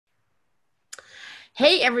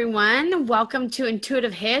Hey everyone, welcome to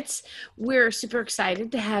Intuitive Hits. We're super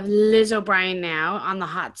excited to have Liz O'Brien now on the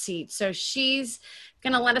hot seat. So she's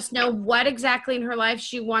going to let us know what exactly in her life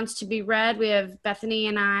she wants to be read. We have Bethany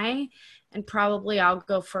and I, and probably I'll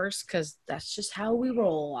go first because that's just how we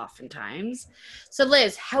roll oftentimes. So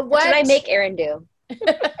Liz, What should I what? make Aaron do?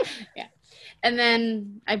 Yeah. And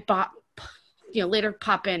then I bought, later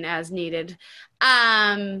pop in as needed.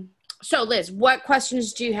 Um, so Liz, what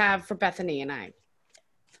questions do you have for Bethany and I?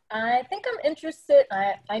 I think I'm interested.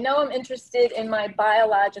 I know I'm interested in my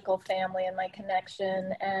biological family and my connection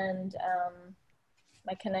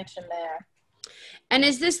there. And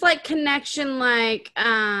is this like connection like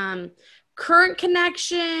current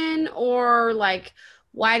connection or like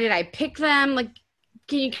why did I pick them? Like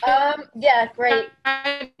can you Yeah, great.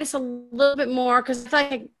 guide us a little bit more? Because it's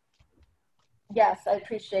like Yes, I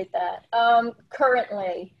appreciate that.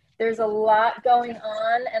 Currently, there's a lot going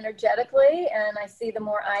on energetically, and I see the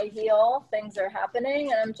more I heal, things are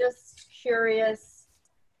happening, and I'm just curious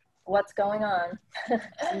what's going on.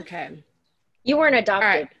 okay. You weren't All adopted.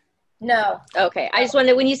 right. No, Okay. I just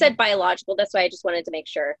wanted, when you said biological, that's why I just wanted to make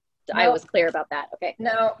sure I no, was clear about that. Okay.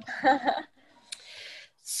 no.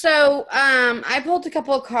 So I pulled a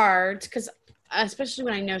couple of cards because especially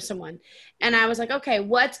when I know someone. And I was like, okay,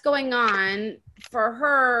 what's going on for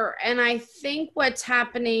her? And I think what's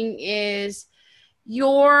happening is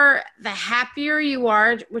the happier you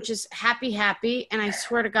are, which is happy. And I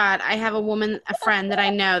swear to God, I have a friend that I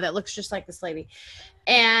know that looks just like this lady.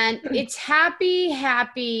 And it's happy.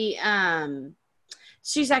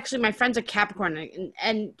 She's actually my friend's a Capricorn.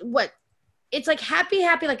 And what it's like happy,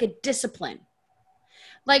 like a discipline.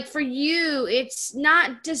 Like for you, it's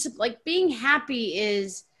not discipline. Like being happy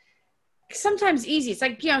is sometimes easy. It's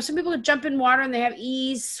like, some people jump in water and they have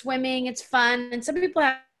ease swimming. It's fun. And some people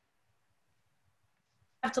have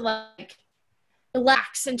to like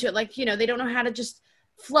relax into it. Like, they don't know how to just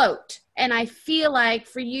float. And I feel like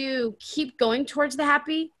for you, keep going towards the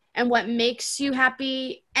happy and what makes you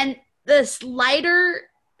happy. And this lighter,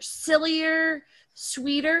 sillier,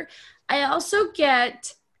 sweeter. I also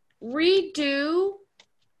get redo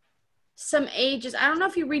some ages. I don't know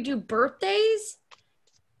if you redo birthdays,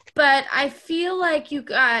 but I feel like you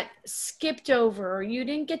got skipped over or you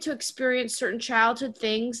didn't get to experience certain childhood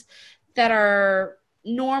things that are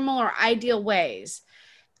normal or ideal ways.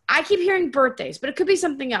 I keep hearing birthdays, but it could be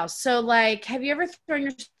something else. So, like, have you ever thrown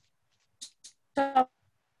yourself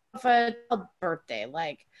a birthday?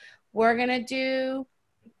 Like, we're going to do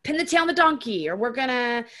pin the tail on the donkey, or we're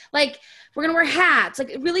gonna wear hats,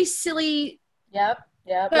 like really silly. Yep,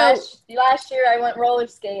 yep. So, Last year I went roller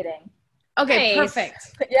skating. okay, Nice.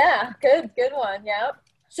 perfect. Yeah, good one. Yep.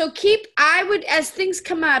 So I would, as things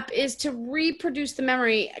come up, is to reproduce the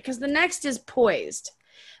memory because the next is poised.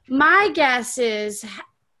 My guess is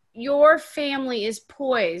your family is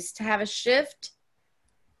poised to have a shift.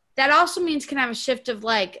 That also means can have a shift of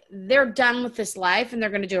like they're done with this life and they're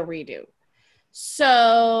going to do a redo.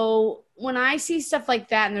 So when I see stuff like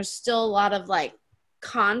that and there's still a lot of like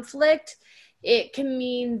conflict, it can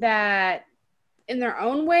mean that in their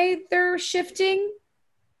own way they're shifting,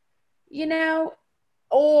 you know,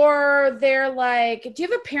 or they're like, do you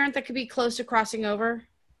have a parent that could be close to crossing over?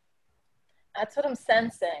 That's what I'm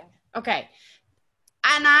sensing. Okay.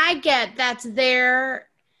 And I get that's their,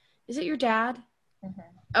 is it your dad? Mm-hmm.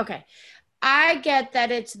 Okay. I get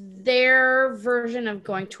that it's their version of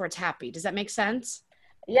going towards happy. Does that make sense?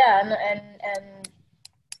 Yeah, and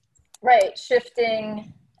right,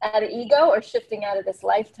 shifting out of ego or shifting out of this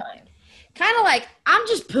lifetime. Kind of like, I'm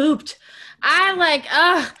just pooped. I like,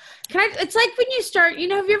 it's like when you start, have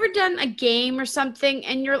you ever done a game or something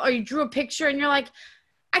or you drew a picture and you're like,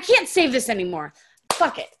 I can't save this anymore.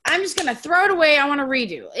 Fuck it. I'm just going to throw it away. I want to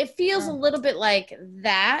redo. It feels a little bit like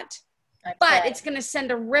that, but it's going to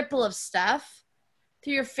send a ripple of stuff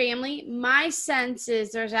through your family. My sense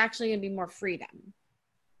is there's actually going to be more freedom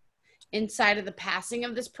inside of the passing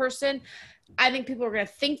of this person. I think people are going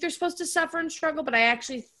to think they're supposed to suffer and struggle, but I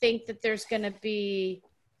actually think that there's going to be,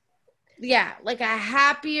 like a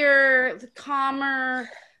happier, calmer,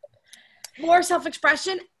 more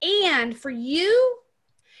self-expression. And for you,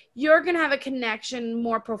 you're going to have a connection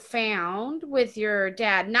more profound with your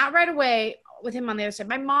dad. Not right away with him on the other side.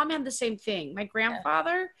 My mom had the same thing. My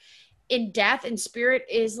grandfather in death and spirit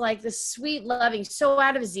is like the sweet, loving, so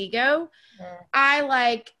out of his ego.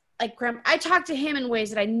 I I talked to him in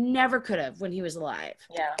ways that I never could have when he was alive.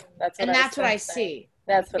 Yeah, that's what I see.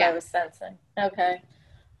 That's what I was sensing. Okay,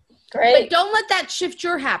 great. But don't let that shift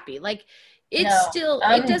your happy. Like it's No, still,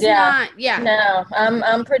 it does not. Yeah. No,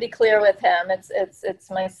 I'm pretty clear with him.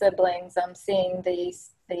 It's my siblings. I'm seeing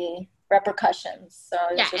the repercussions. So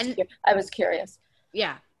I was curious.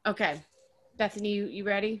 Yeah. Okay. Bethany, you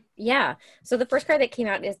ready? Yeah. So the first card that came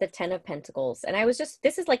out is the 10 of Pentacles. And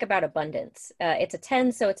this is like about abundance. It's a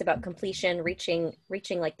 10, so it's about completion, reaching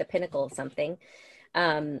like the pinnacle of something.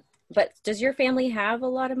 But does your family have a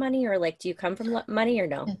lot of money, or like, do you come from money or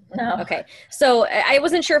no? No. Okay. So I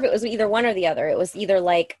wasn't sure if it was either one or the other. It was either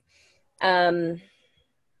like, what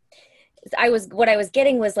I was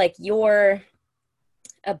getting was like your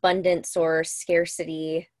abundance or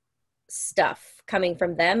scarcity stuff coming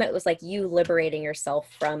from them. It was like you liberating yourself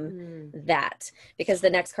from that, because the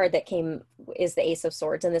next card that came is the Ace of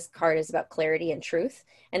Swords, and this card is about clarity and truth,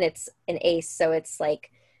 and it's an ace, so it's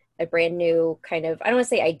like a brand new kind of, I don't want to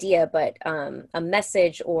say idea, but a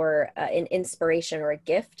message or an inspiration or a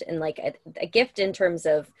gift, and like a gift in terms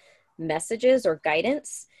of messages or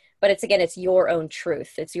guidance. But it's your own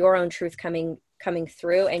truth. It's your own truth coming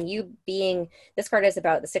through, and you being, this card is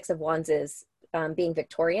about the Six of Wands is being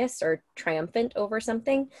victorious or triumphant over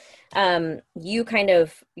something. You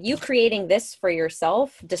creating this for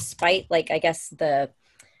yourself, despite like, I guess, the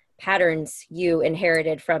patterns you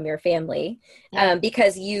inherited from your family,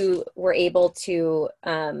 because you were able to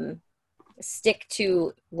stick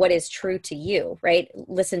to what is true to you, right?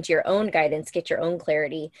 Listen to your own guidance, get your own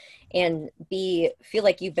clarity, and feel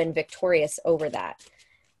like you've been victorious over that.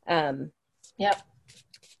 Yep.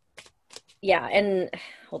 Yeah. And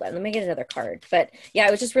hold on, let me get another card. But yeah,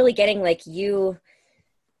 I was just really getting like I'm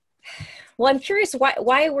curious,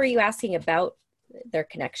 why were you asking about their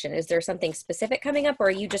connection? Is there something specific coming up, or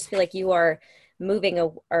you just feel like you are moving,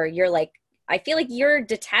 or you're like, I feel like you're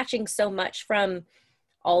detaching so much from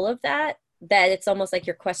all of that it's almost like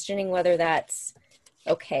you're questioning whether that's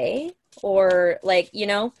okay, or like,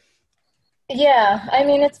 Yeah, I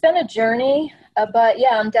mean, it's been a journey, but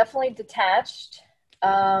yeah, I'm definitely detached,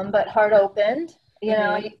 but heart opened.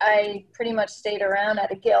 I pretty much stayed around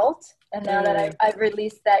out of guilt, and now that I've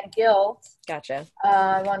released that guilt, Gotcha.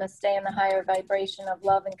 I want to stay in the higher vibration of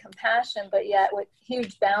love and compassion, but yet with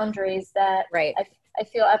huge boundaries that right. I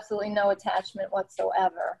feel absolutely no attachment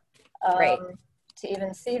whatsoever. Right. To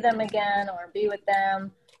even see them again or be with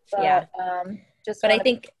them. But, yeah. I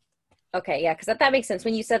think, okay, yeah, because that makes sense.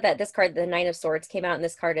 When you said that, this card, the Nine of Swords, came out, and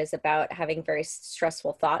this card is about having very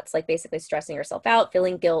stressful thoughts, like basically stressing yourself out,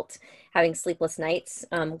 feeling guilt, having sleepless nights,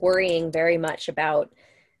 worrying very much about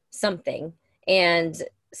something. And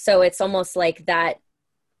so it's almost like that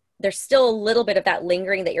there's still a little bit of that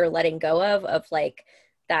lingering that you're letting go of like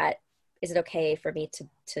that. Is it okay for me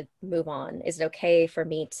to move on? Is it okay for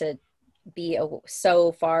me to be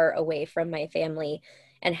so far away from my family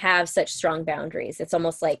and have such strong boundaries? It's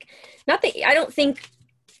almost like, not that, I don't think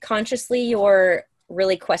consciously you're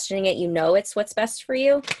really questioning it, it's what's best for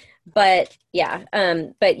you, but yeah,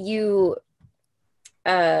 but you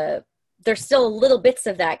there's still little bits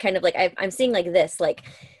of that kind of like, I'm seeing like this, like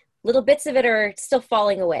little bits of it are still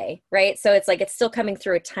falling away, right? So it's like it's still coming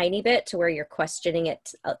through a tiny bit to where you're questioning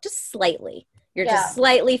it just slightly. You're just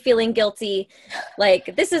slightly feeling guilty,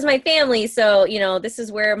 like, this is my family, so, this is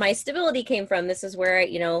where my stability came from. This is where,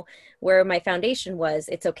 where my foundation was.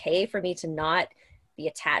 It's okay for me to not be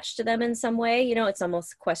attached to them in some way. It's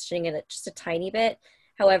almost questioning it just a tiny bit.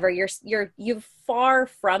 However, you're far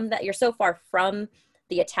from that. You're so far from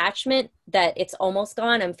the attachment that it's almost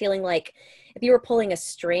gone. I'm feeling like if you were pulling a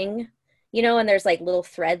string, and there's like little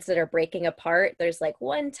threads that are breaking apart, there's like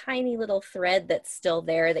one tiny little thread that's still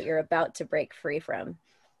there that you're about to break free from.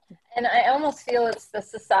 And I almost feel it's the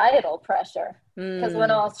societal pressure, because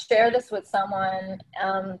when I'll share this with someone,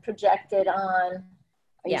 projected on,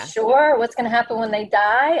 are you sure what's going to happen when they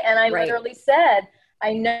die? And I literally said,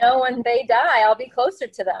 I know when they die, I'll be closer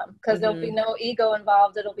to them, because there'll be no ego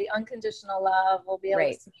involved. It'll be unconditional love. We'll be able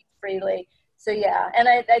to speak freely. So yeah. And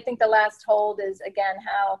I think the last hold is, again,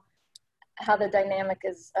 how the dynamic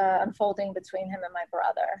is unfolding between him and my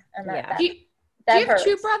brother. And do you have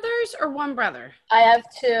two brothers or one brother? I have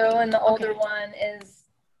two, and the older one is.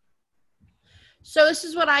 So this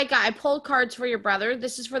is what I got. I pulled cards for your brother.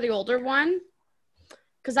 This is for the older one,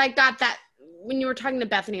 because I got that when you were talking to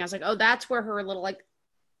Bethany. I was like, oh, that's where her little like,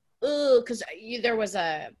 ooh, because there was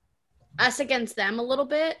a us against them a little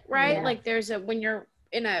bit, right? Yeah. Like when you're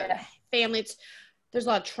in a family, there's a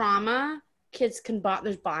lot of trauma. Kids can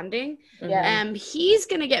there's bonding. Yeah. He's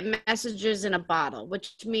gonna get messages in a bottle,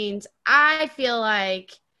 which means I feel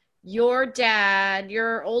like your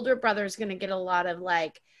older brother is gonna get a lot of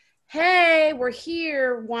like, hey, we're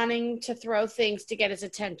here, wanting to throw things to get his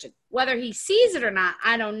attention. Whether he sees it or not,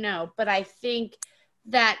 I don't know. But I think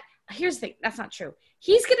that here's the thing, that's not true.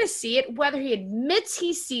 He's gonna see it. Whether he admits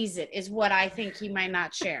he sees it is what I think he might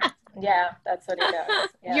not share. Yeah, that's what he does.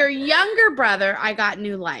 Yeah. Your younger brother, I got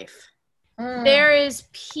new life. Mm. There is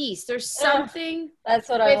peace. There's something. That's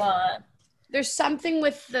what I want. There's something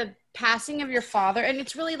with the passing of your father, and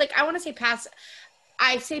it's really like, I want to say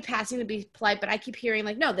I say passing to be polite, but I keep hearing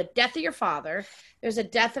like, no, the death of your father. There's a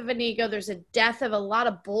death of an ego. There's a death of a lot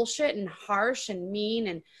of bullshit and harsh and mean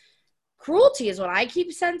and cruelty is what I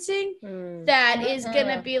keep sensing. That is going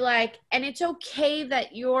to be like, and it's okay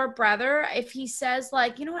that your brother, if he says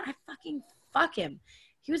like, you know what, I fucking fuck him.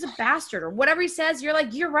 He was a bastard or whatever he says, you're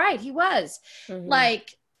like, you're right. He was.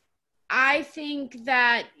 Like, I think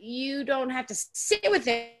that you don't have to sit with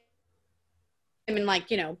him and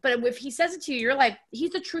like, you know, but if he says it to you, you're like,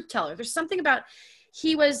 he's the truth teller. There's something about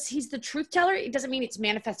he's the truth teller. It doesn't mean it's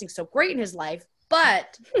manifesting so great in his life,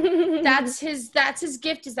 but that's his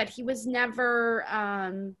gift, is that he was never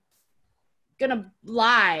gonna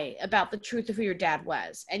lie about the truth of who your dad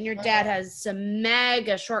was. And your dad has some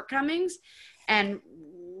mega shortcomings and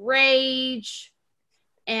rage,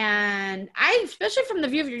 and especially from the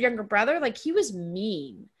view of your younger brother, like he was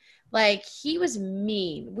mean.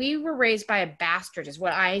 We were raised by a bastard is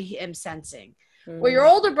what I am sensing. Where your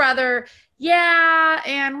older brother, yeah,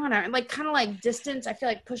 and whatever, like kind of like distance, I feel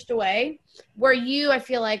like pushed away. Where you, I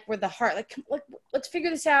feel like were the heart, like let's figure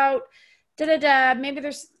this out. Maybe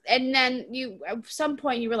there's, and then you at some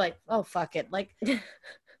point you were like, oh fuck it, like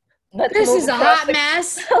this is a hot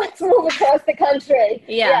mess. Let's move across the country.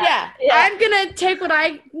 Yeah. I'm gonna take what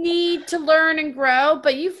I need to learn and grow,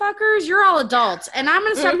 but you fuckers, you're all adults, and I'm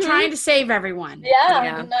gonna stop trying to save everyone.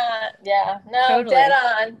 No, totally. dead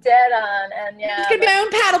on, and it's gonna be my own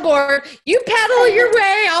paddleboard. You paddle your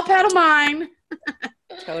way, I'll paddle mine.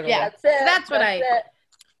 Totally. Yeah, that's it. That's what it.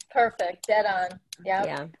 Perfect, dead on.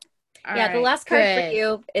 Yeah. All the right, last card good. for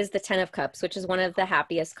you is the 10 of Cups, which is one of the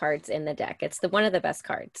happiest cards in the deck. It's one of the best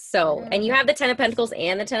cards. So, and you have the 10 of Pentacles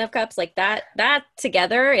and the 10 of Cups, like that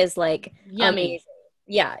together is like Yummy. amazing.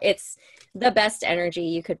 Yeah, it's the best energy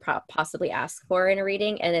you could possibly ask for in a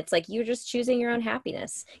reading. And it's like you're just choosing your own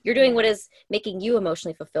happiness. You're doing what is making you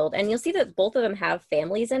emotionally fulfilled. And you'll see that both of them have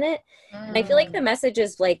families in it. And I feel like the message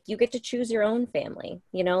is like you get to choose your own family.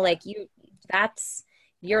 You know, like that's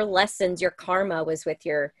your lessons, your karma was with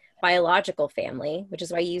your biological family, which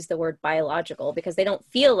is why I use the word biological, because they don't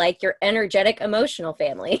feel like your energetic, emotional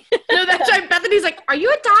family. No, that's why Bethany's like, are you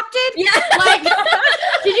adopted? Yeah. Like,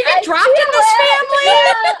 did you get dropped in this family?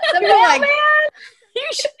 The like, mailman. you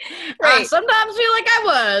should, Right. I sometimes feel like I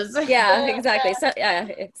was. Yeah, exactly.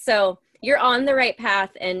 So you're on the right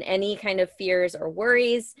path, and any kind of fears or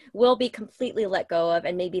worries will be completely let go of.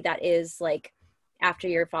 And maybe that is like after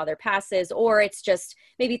your father passes, or it's just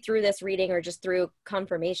maybe through this reading or just through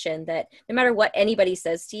confirmation that no matter what anybody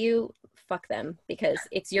says to you, fuck them, because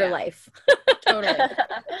it's your life. Totally.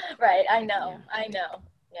 Right. I know.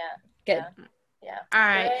 Yeah. Good. Yeah. All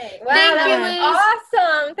right. Great. Wow, Thank that you, was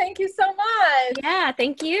awesome. Thank you so much. Yeah,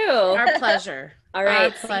 thank you. Our pleasure. All right.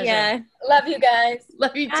 Our pleasure. See ya. Love you guys.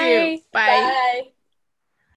 Love you too. Bye. Bye. Bye.